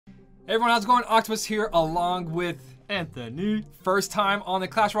Hey everyone, how's it going? Octopus here along with Anthony. First time on the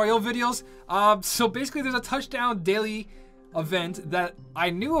Clash Royale videos. So basically there's a touchdown daily event that I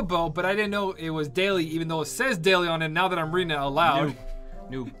knew about, but I didn't know it was daily, even though it says daily on it now that I'm reading it out loud.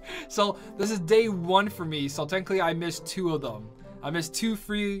 Noob. So this is day 1 for me, so technically I missed 2 of them. I missed 2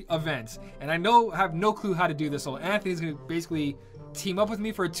 free events, and I have no clue how to do this, so Anthony's gonna basically team up with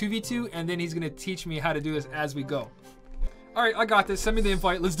me for a 2v2, and then he's gonna teach me how to do this as we go. Alright, I got this. Send me the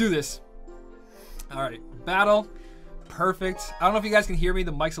invite. Let's do this. Alright, battle. Perfect. I don't know if you guys can hear me.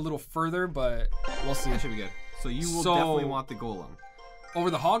 The mic's a little further, but we'll see. That should be good. So you will definitely want the golem. Over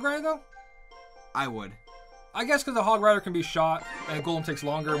the hog rider, though? I would. I guess because the hog rider can be shot, and the golem takes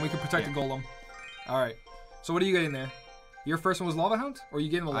longer, and we can protect the golem. Alright. So what are you getting there? Your first one was Lava Hound? Or you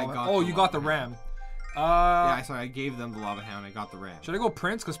gave him the Lava Hound? Oh, you got the Ram. Yeah, sorry, I gave them the Lava Hound. I got the Ram. Should I go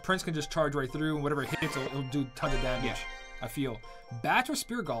Prince? Because Prince can just charge right through, and whatever it hits, it'll do tons of damage. Yeah. I feel. Bats or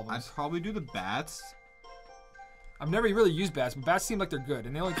Spear Goblins? I'd probably do the bats. I've never really used bats, but bats seem like they're good,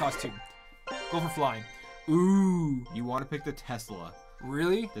 and they only cost 2. Go for flying. Ooh. You want to pick the Tesla.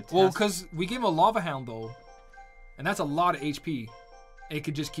 Really? Well, because we gave him a Lava Hound, though. And that's a lot of HP. It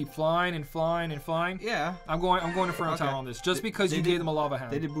could just keep flying and flying and flying. Yeah. I'm going to Firm Tower on this, just because you gave them a Lava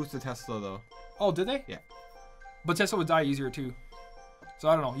Hound. They did boost the Tesla, though. Oh, did they? Yeah. But Tesla would die easier, too. So,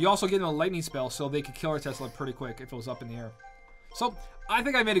 I don't know. You also gave them a lightning spell, so they could kill our Tesla pretty quick if it was up in the air. So, I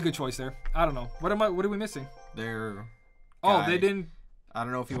think I made a good choice there. I don't know. What are we missing? Oh, they didn't... I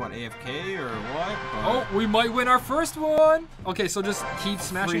don't know if you want AFK or what. Oh, we might win our first one. Okay, so just keep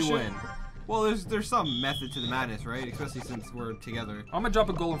smashing shit. Win. Well, there's some method to the madness, right? Especially since we're together. I'm gonna drop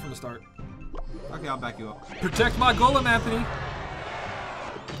a golem from the start. Okay, I'll back you up. Protect my golem, Anthony.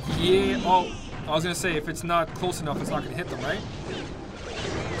 Yeah. Oh, I was gonna say if it's not close enough, it's not gonna hit them, right?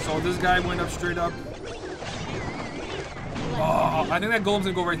 So this guy went up straight up. Oh, I think that golem's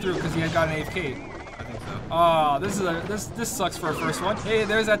gonna go right through because he had got an AFK. I think so. Oh, this sucks for a first one. Hey,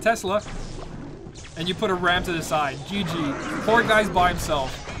 there's that Tesla. And you put a ram to the side. GG. Poor guy's by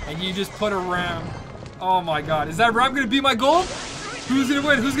himself. And you just put a ram. Oh my god. Is that ram gonna be my golem? Who's gonna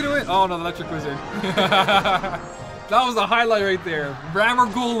win? Who's gonna win? Oh no, the electric wizard. That was the highlight right there. Ram or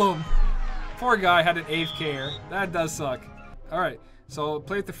golem. Poor guy had an AFK. That does suck. Alright. So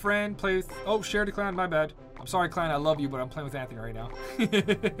play with the friend, play with... Oh, share the clan, my bad. I'm sorry, clan, I love you, but I'm playing with Anthony right now.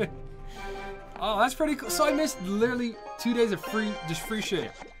 Oh, that's pretty cool. So I missed literally 2 days of free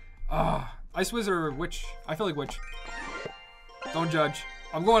shit. Ah, Ice Wizard or Witch? I feel like Witch. Don't judge.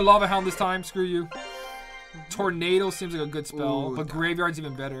 I'm going Lava Hound this time, screw you. Tornado seems like a good spell, but Graveyard's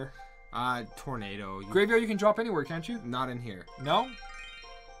even better. Tornado. Graveyard you can drop anywhere, can't you? Not in here. No?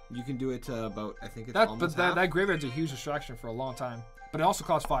 You can do it to about, I think it's almost half. That Graveyard's a huge distraction for a long time. But it also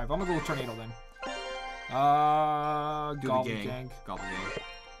costs 5. I'm gonna go with Tornado then. Goblin Gang. Goblin Gang.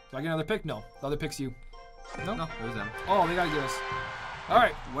 Do I get another pick? No. The other pick's you. No? No, it was them. Oh, they gotta get us.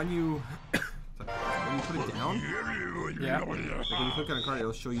 Alright. When you put it down, yeah. Like when you click on a card,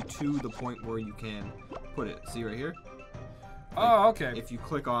 it'll show you to the point where you can put it. See right here? Oh, okay. If you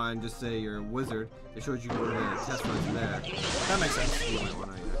click on, just say you're a wizard, it shows you where the test runs there. That makes sense. You might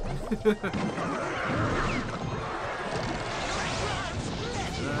want to,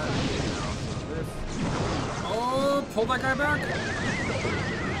 Oh, pull that guy back.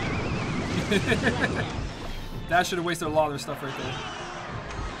 That should have wasted a lot of their stuff right there.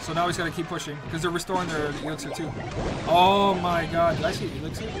 So now he's got to keep pushing because they're restoring their elixir too. Oh my god. Did I see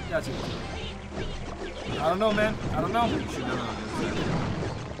elixir? Yeah, that's elixir. I don't know, man. I don't know.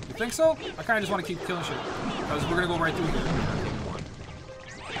 You think so? I kind of just want to keep killing shit because we're going to go right through here.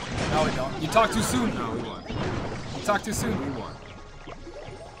 No, we don't. You talk too soon. No, we won. You talk too soon. We won.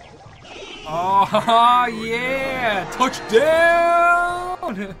 Oh, yeah!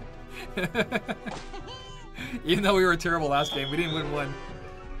 Touchdown! Even though we were terrible last game, we didn't win one.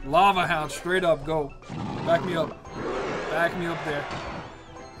 Lava Hound, straight up, go. Back me up. Back me up there.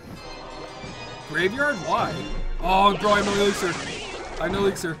 Graveyard? Why? Oh, bro, I have no elixir. I have no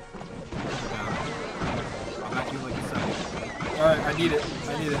elixir. Alright, I need it.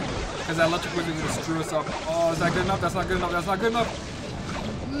 I need it. Because that electric wizard is going to screw us up. Oh, is that good enough? That's not good enough. That's not good enough.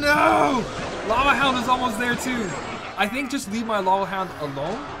 No! Lava Hound is almost there too. I think just leave my Lava Hound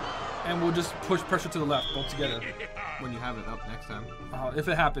alone and we'll just push pressure to the left, both together. When you have it up next time. If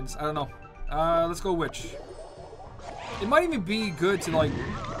it happens. I don't know. Let's go Witch. It might even be good to like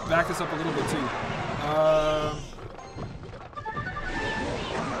back this up a little bit too.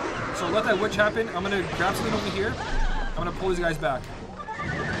 So let that Witch happen. I'm going to grab something over here. I'm going to pull these guys back.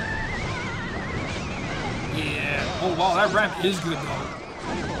 Yeah. Oh wow, that ramp is good though.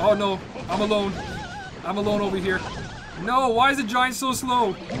 Oh no, I'm alone. I'm alone over here. No, why is the giant so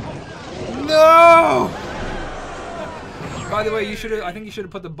slow? No! By the way, I think you should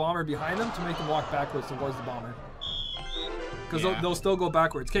have put the bomber behind them to make them walk backwards towards the bomber. Because they'll still go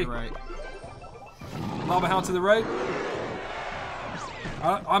backwards. Okay. Right. Lava Hound to the right.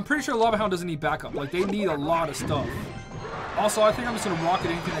 I'm pretty sure Lava Hound doesn't need backup. Like, they need a lot of stuff. Also, I think I'm just going to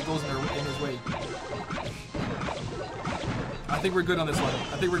rocket anything that goes in his way. I think we're good on this one.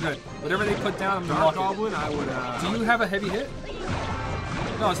 I think we're good. Whatever they put down, I'm going to rocket. Goblin, I would, Do you have a heavy hit?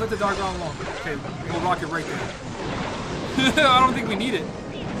 No, let's let the Dark Goblin alone. Okay, we'll rocket right there. I don't think we need it.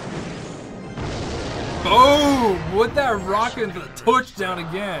 Boom! With that rocket into the touchdown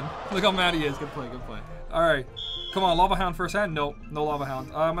again. Look how mad he is. Good play, good play. Alright. Come on, Lava Hound first hand? No, no Lava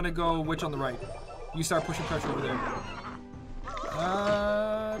Hound. I'm gonna go Witch on the right. You start pushing pressure over there.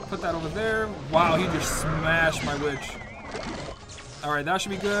 Put that over there. Wow, he just smashed my Witch. Alright, that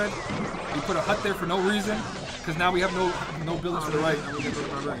should be good. We put a hut there for no reason. Because now we have no buildings to the right.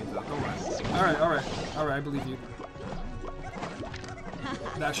 Alright, I believe you.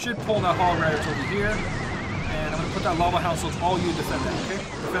 That should pull that hog rider over here. And I'm going to put that Lava Hound so it's all you to defend that, okay?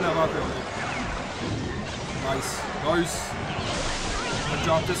 Defend that hog rider. Nice. Nice. I'm going to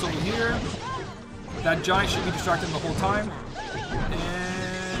drop this over here. That giant should be distracting the whole time. And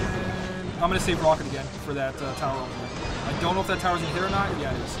I'm going to save rocket again for that tower over there. I don't know if that tower's going to hit or not.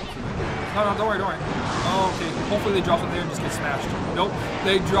 Yeah, it is. No, don't worry, don't worry. Oh, okay. Hopefully they drop it there and just get smashed. Nope.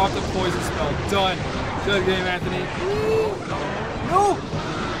 They dropped the poison spell. Done. Good game, Anthony. No!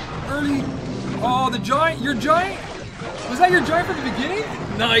 Early. Oh, the giant. Your giant? Was that your giant from the beginning?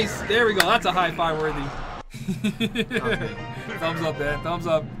 Nice. There we go. That's a high five worthy. Okay. Thumbs up, man. Thumbs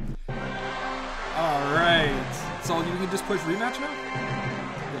up. Alright. So you can just push rematch now?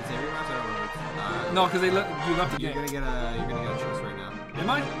 No, because you left the game. You're gonna get a choice right now. Am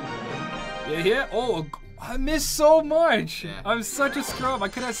I? Yeah. Oh, I missed so much. Yeah. I'm such a scrub. I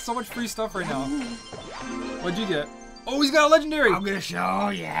could have so much free stuff right now. What'd you get? Oh, he's got a legendary. I'm gonna show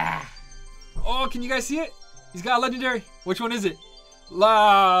ya. Oh, can you guys see it? He's got a legendary. Which one is it?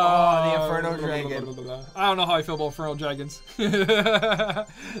 Oh, the Inferno Dragon. I don't know how I feel about Inferno Dragons.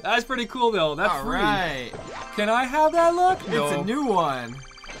 That's pretty cool though. That's free. Alright. Can I have that look? No. It's a new one.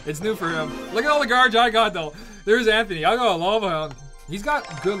 It's new for him. Look at all the garbage I got though. There's Anthony. I got a Lava Hound. He's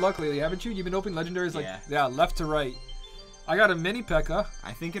got good luck lately, haven't you? You've been opening legendaries like left to right. I got a mini P.E.K.K.A.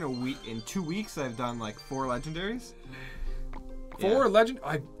 I think in 2 weeks I've done like 4 legendaries. 4 legend?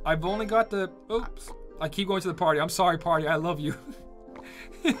 I've only got the. Oops! I keep going to the party. I'm sorry, party. I love you.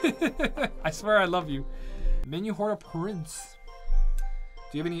 I swear I love you. Menu Horde Prince.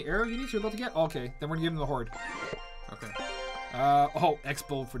 Do you have any arrow units you're about to get? Okay, then we're gonna give him the Horde. Okay. Oh,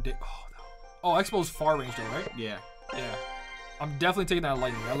 Expo for day. Oh no. Oh, Expo's far range though, right? Yeah. Yeah. I'm definitely taking that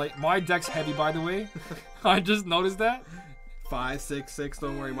lightning. My deck's heavy, by the way. I just noticed that. 5, 6, 6.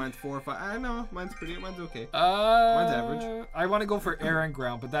 Don't worry, mine's 4, 5. I know, mine's okay. Mine's average. I want to go for air and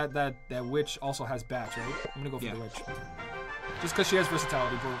ground, but that witch also has bats, right? I'm gonna go for the witch. Just because she has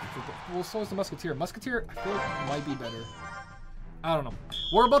versatility. Well, so is the musketeer. Musketeer, I feel like might be better. I don't know.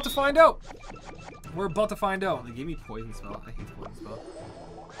 We're about to find out. We're about to find out. Oh, they gave me poison spell. I hate poison spell.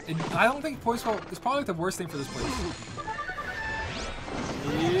 I don't think poison spell is probably like the worst thing for this place.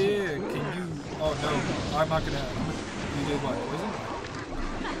 Yeah, can you? Oh no, I'm not gonna. You did what? Poison?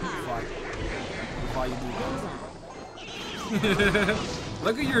 Why you do that?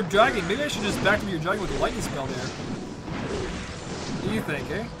 Look at your dragon. Maybe I should just back up your dragon with a lightning spell there. What do you think,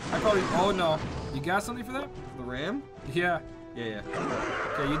 eh? I probably. Oh no, you got something for that? The ram? Yeah. Yeah.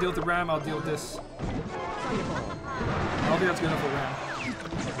 Okay, you deal with the ram. I'll deal with this. I don't think that's good enough for ram.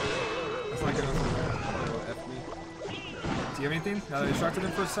 That's not good enough for ram. Do you have anything? Now that I distracted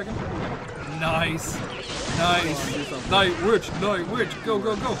him for a second? Nice. Nice. Night witch. Go. Do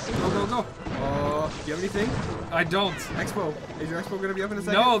you have anything? I don't. Expo. Is your Expo gonna be up in a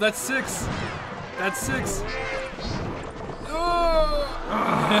second? No, that's 6. That's 6. Oh!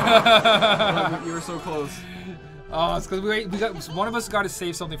 You were so close. Oh, it's because we got one of us got to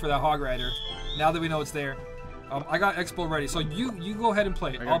save something for that hog rider. Now that we know it's there. I got Expo ready, so you go ahead and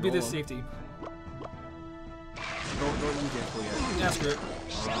play. I'll be the safety. Don't use Expo yet. Yeah, screw it.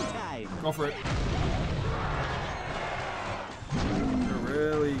 Go for it. They're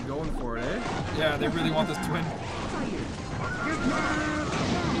really going for it, eh? Yeah, they really want this to win.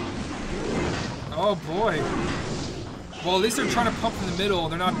 Oh boy. Well, at least they're trying to pump in the middle.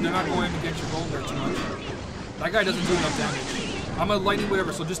 They're not going against your gold there too much. That guy doesn't do enough damage. I'm a lightning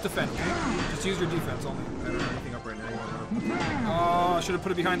whatever, so just defend, okay? Just use your defense only. I don't have anything up right now. Oh, I should have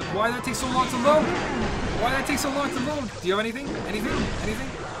put it behind the. Why did that take so long to load? Why did that take so long to load? Do you have anything? Anything?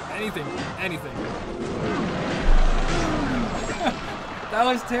 That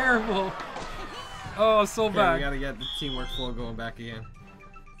was terrible. Oh, so Okay, bad. we gotta get the teamwork flow going back again.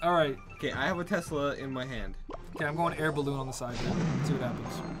 All right. Okay, I have a Tesla in my hand. Okay, I'm going air balloon on the side there. Let's see what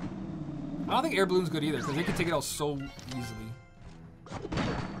happens. I don't think air balloon's good either because they can take it out so easily.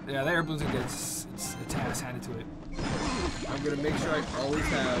 Yeah, that air balloon's gonna get its ass handed to it. I'm gonna make sure I always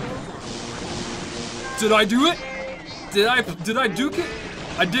have. Did I do it? Did I duke it?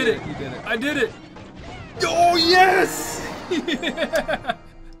 I did it. You did it. I did it. Oh yes! That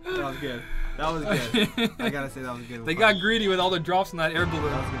was good. That was good. I gotta say that was a good. They got greedy with all the drops in that air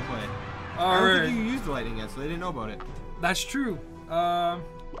balloon. That was a good play. I All don't right. think you used the lighting yet, so they didn't know about it. That's true.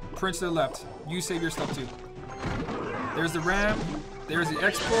 Prince to the left. You save your stuff too. There's the Ram. There's the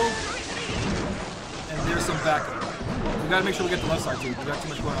Expo. And there's some backup. We gotta make sure we get the left side too. We got too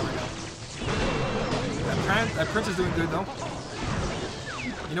much going on right now. That Prince is doing good though.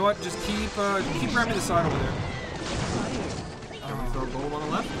 You know what? Just keep ramming the side over there. Can we throw gold on the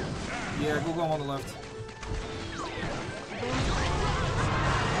left? Yeah, go on the left.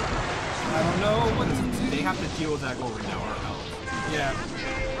 I don't know what to do. They have to deal with that gold now or else. Yeah.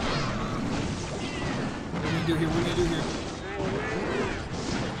 What do you do here? What do you do here?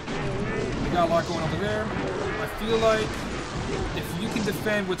 We got a lot going over there. I feel like if you can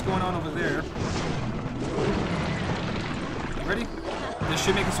defend what's going on over there. You ready? This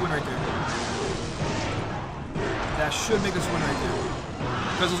should make us win right there. That should make us win right there.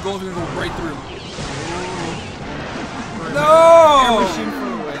 Because those goals are going to go right through. No! Air machine for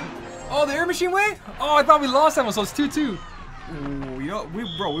the win. Oh, the air machine way? Oh, I thought we lost that one, so it's 2-2. Ooh, you know, we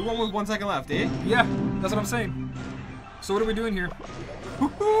won with 1 second left, eh? Yeah, that's what I'm saying. So what are we doing here?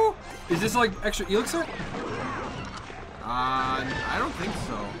 Is this like extra elixir? I don't think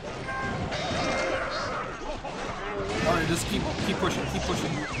so. Alright, just keep pushing, keep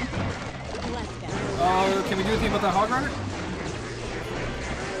pushing. Can we do anything about that hog rider?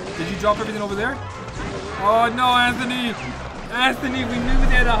 Did you drop everything over there? Oh no, Anthony! Anthony, we knew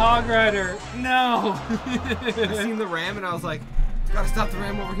they had a hog rider. No! I seen the ram and I was like, gotta stop the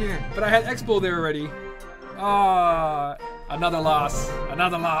ram over here. But I had Expo there already. Ah, another loss.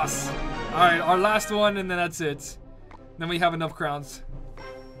 Another loss. Alright, our last one and then that's it. Then we have enough crowns.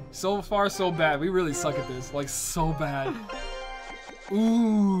 So far, so bad. We really suck at this. Like, so bad.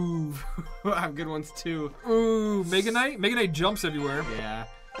 Ooh. I have good ones too. Ooh, Mega Knight? Mega Knight jumps everywhere. Yeah.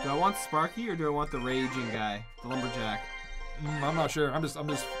 Do I want Sparky or do I want the raging guy? The lumberjack. I'm not sure. I'm just. I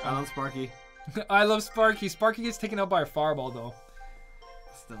love Sparky. I love Sparky. Sparky gets taken out by a fireball though.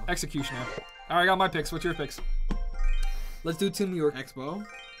 Still. Executioner. Alright, I got my picks. What's your picks? Let's do teamwork. Expo.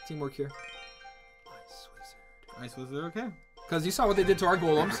 Teamwork here. Ice Wizard, okay. Because you saw what they did to our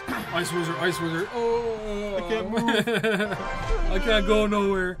golems. Ice Wizard, Ice Wizard. Oh, I can't move. I can't go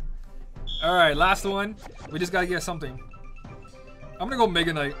nowhere. Alright, last one. We just gotta get something. I'm gonna go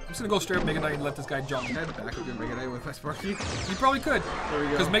Mega Knight. I'm just gonna go straight up Mega Knight and let this guy jump. Can I back up your Mega Knight with my Sparky? You probably could. There we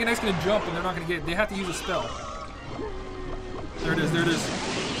go. Because Mega Knight's gonna jump and they're not gonna get. They have to use a spell. There it is, there it is.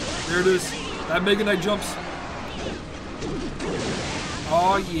 There it is. That Mega Knight jumps.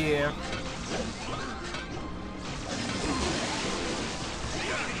 Oh yeah.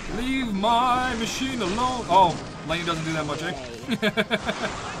 Leave my machine alone. Oh, Lane doesn't do that much, eh?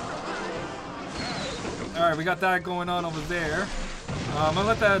 Alright, we got that going on over there. I'm gonna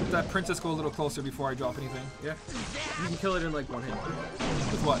let that princess go a little closer before I drop anything. Yeah. You can kill it in like 1 hit.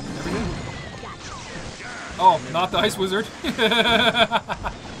 With what? Everything? Oh, not the Ice Wizard.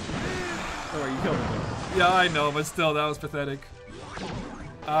 Oh, you killed it though. Yeah, I know, but still, that was pathetic.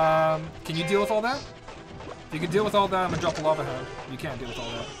 Can you deal with all that? If you can deal with all that, I'm gonna drop a lava hound. You can't deal with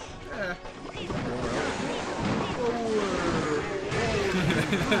all that. Yeah.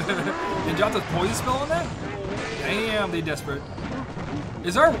 You dropped a poison spell on that? Damn, they desperate.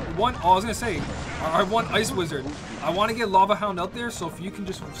 Is our one? Oh, I was gonna say, our one Ice Wizard. I want to get Lava Hound out there, so if you can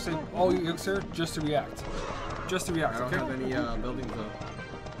just say all your elixir just to react, just to react. I don't Okay. have any buildings though.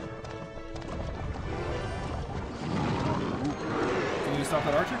 Can you stop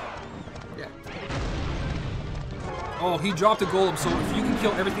that archer? Yeah. Oh, he dropped a golem, so if you can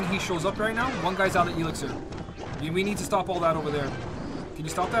kill everything he shows up right now, one guy's out of elixir. We need to stop all that over there. Can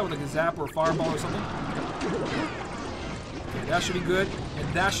you stop that with like a zap or a fireball or something? Okay, that should be good,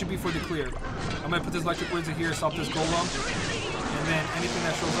 and that should be for the clear. I'm gonna put this electric wizard here, stop this golem, and then anything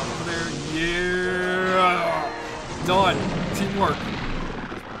that shows up over there, yeah, done. Teamwork.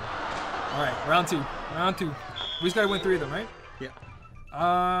 All right, round two. Round two. We just gotta win 3 of them, right? Yeah.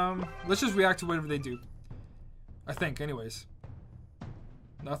 Let's just react to whatever they do. I think, anyways.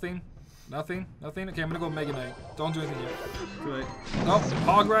 Nothing. Nothing. Nothing. Okay, I'm gonna go Mega Knight. Don't do anything yet. Too late. Oh,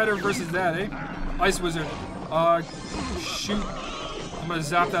 Hog Rider versus that, eh? Ice Wizard. Shoot. I'm gonna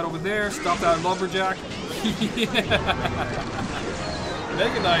zap that over there. Stop that lumberjack.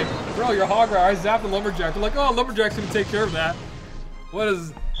 Mega Knight, bro, you're hog right. I zapped the lumberjack. They're like, oh, lumberjack's gonna take care of that. What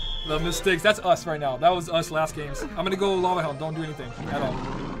is the mistakes? That's us right now. That was us last games. I'm gonna go Lava Hound. Don't do anything at all.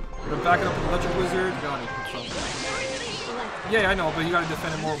 We're backing up with Electric Wizard. Yeah, I know, but you gotta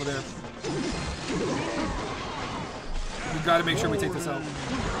defend it more over there. We gotta make sure we take this out.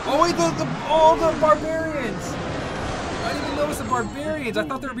 Oh wait, the barbarians! I didn't even notice the barbarians. I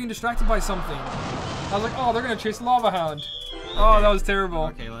thought they were being distracted by something. I was like, oh, they're gonna chase Lava Hound. Oh, that was terrible.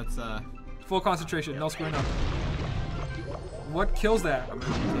 Okay, let's full concentration, no screwing up. What kills that? I'm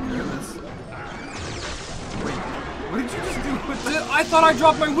gonna take care of this. Wait, what did you just do with that? I thought I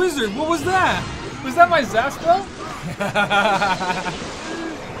dropped my wizard. What was that? Was that my zap spell?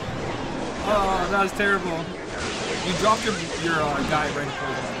 Oh, that was terrible. You dropped your guy right in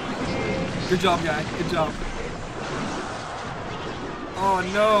front of you. Good job, guy. Good job. Oh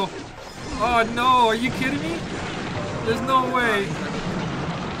no. Oh no, are you kidding me? There's no way.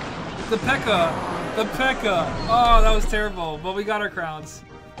 The P.E.K.K.A. The P.E.K.K.A. Oh, that was terrible. But we got our crowns.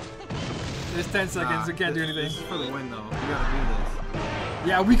 There's 10 seconds. We can't do anything. This is for the win, though. We gotta do this.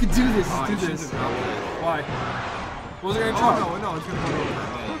 Yeah, we could do this. Oh, Let's do this. Why? What was it gonna drop? Oh, no, it's gonna go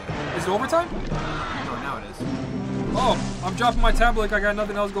overtime. Yeah. Is it overtime? No, now it is. Oh, I'm dropping my tab like I got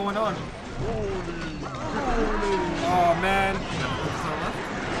nothing else going on. Oh, man.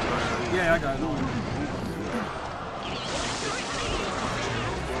 Yeah, I got it.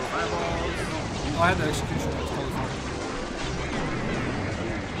 Oh, I had the execution. That's totally fine.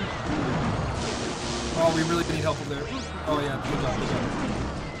 Oh, we really need help over there. Oh, yeah. Good job. Good job.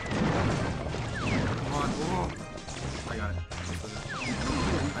 Come on. Whoa. I got it.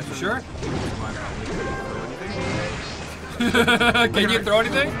 You sure? Can you throw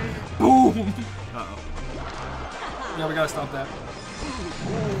anything? Boom! Uh-oh. Yeah, we gotta stop that.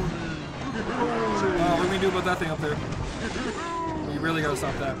 What are we gonna do about that thing up there? We really gotta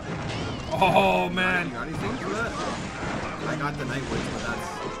stop that. Oh, man. You got anything for that? I got the Night Witch, but that's...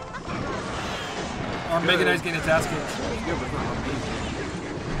 Our Mega Knight's getting its ass kicked. Good, but not amazing.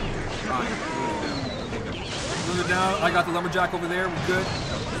 Right. Move it down. I got the lumberjack over there. We're good.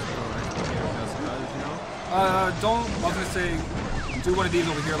 I was gonna say, do one of these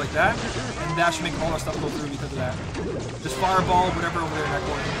over here like that, and that should make all our stuff go through because of that. Just fireball, whatever over there in that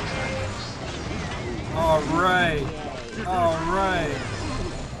corner. Alright. Alright.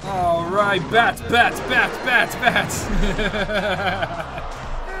 Alright. Bats, bats, bats, bats, bats.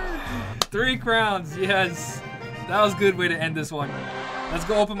 3 crowns, yes. That was a good way to end this one. Let's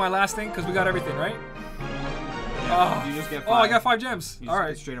go open my last thing, because we got everything, right? Yeah, you just get 5. Oh, I got 5 gems. You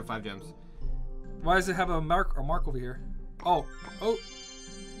Alright. straight up 5 gems. Why does it have a mark over here? Oh.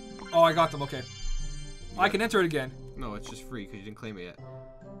 Oh, I got them, okay. Yeah. I can enter it again. No, it's just free, because you didn't claim it yet.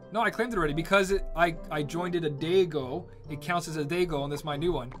 No, I claimed it already, because I joined it a day ago. It counts as a day ago, and this is my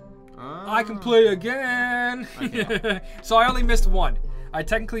new one. I can play again! So I only missed 1. I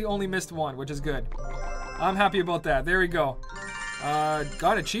technically only missed 1, which is good. I'm happy about that. There we go.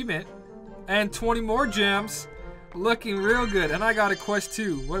 Got an achievement. And 20 more gems. Looking real good. And I got a quest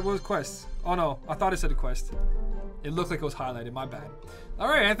too. What was quest? Oh no, I thought it said a quest. It looked like it was highlighted. My bad.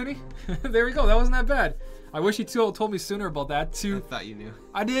 Alright, Anthony. There we go. That wasn't that bad. I wish you told me sooner about that too. I thought you knew.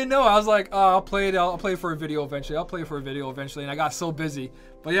 I didn't know. I was like, oh, I'll play it for a video eventually. And I got so busy.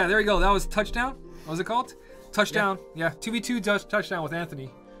 But yeah, there we go. That was Touchdown. What was it called? Touchdown. Yeah, 2v2 touchdown with Anthony.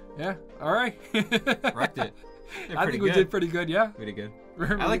 Yeah. All right. Wrecked it. I think we did pretty good. Yeah. We did good.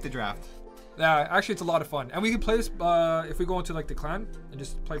 I like the draft. Yeah, actually, it's a lot of fun, and we can play this if we go into like the clan and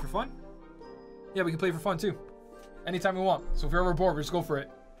just play for fun. Yeah, we can play for fun too, anytime we want. So if you're ever bored, we just go for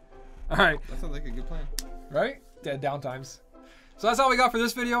it. All right. That sounds like a good plan. Right? Dead downtimes. So that's all we got for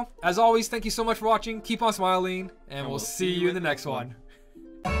this video. As always, thank you so much for watching. Keep on smiling, and we'll see you in the next one.